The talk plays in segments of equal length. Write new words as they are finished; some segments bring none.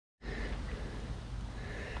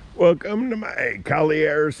Welcome to my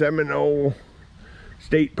Collier Seminole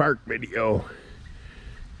State Park video.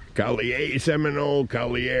 Collier Seminole,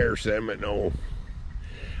 Collier Seminole.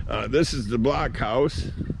 This is the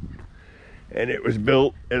Blockhouse, and it was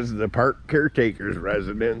built as the park caretaker's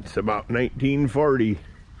residence about 1940.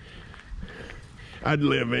 I'd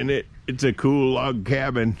live in it. It's a cool log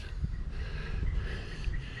cabin.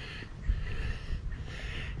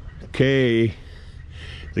 Okay,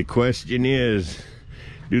 the question is,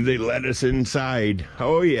 do they let us inside?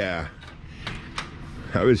 Oh yeah.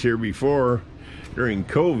 I was here before during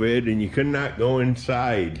COVID and you could not go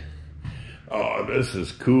inside. Oh, this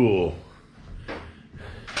is cool.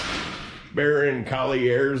 Baron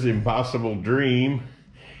Collier's impossible dream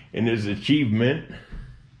and his achievement.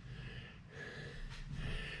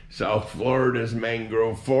 South Florida's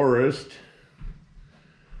mangrove forest,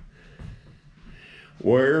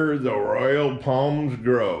 where the royal palms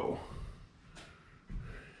grow.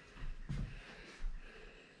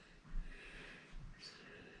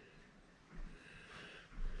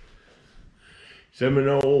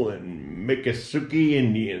 Seminole and Miccosukee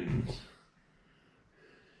Indians.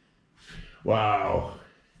 Wow.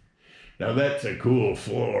 Now that's a cool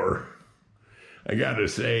floor, I gotta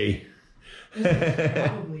say.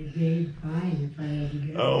 Probably Dave Fine if I had to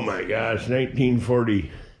go. Oh my gosh,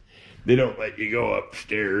 1940. They don't let you go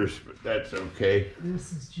upstairs, but that's okay.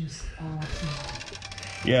 This is just awesome.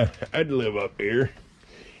 Yeah, I'd live up here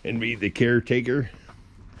and be the caretaker.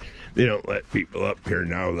 They don't let people up here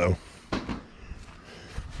now though.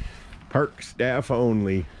 Park staff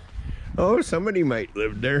only. Oh, somebody might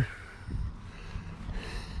live there.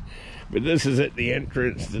 But this is at the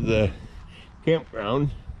entrance to the campground.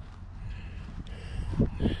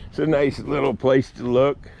 It's a nice little place to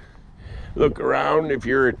look around if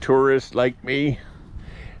you're a tourist like me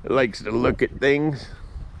that likes to look at things.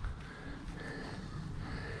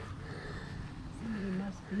 Somebody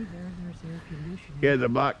must be there. There's air conditioning. Yeah, the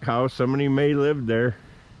Blockhouse, somebody may live there.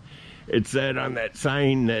 It said on that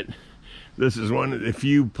sign that this is one of the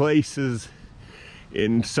few places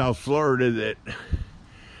in South Florida that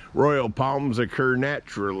royal palms occur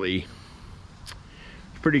naturally.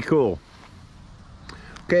 It's pretty cool.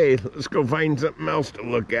 Okay, let's go find something else to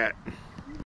look at.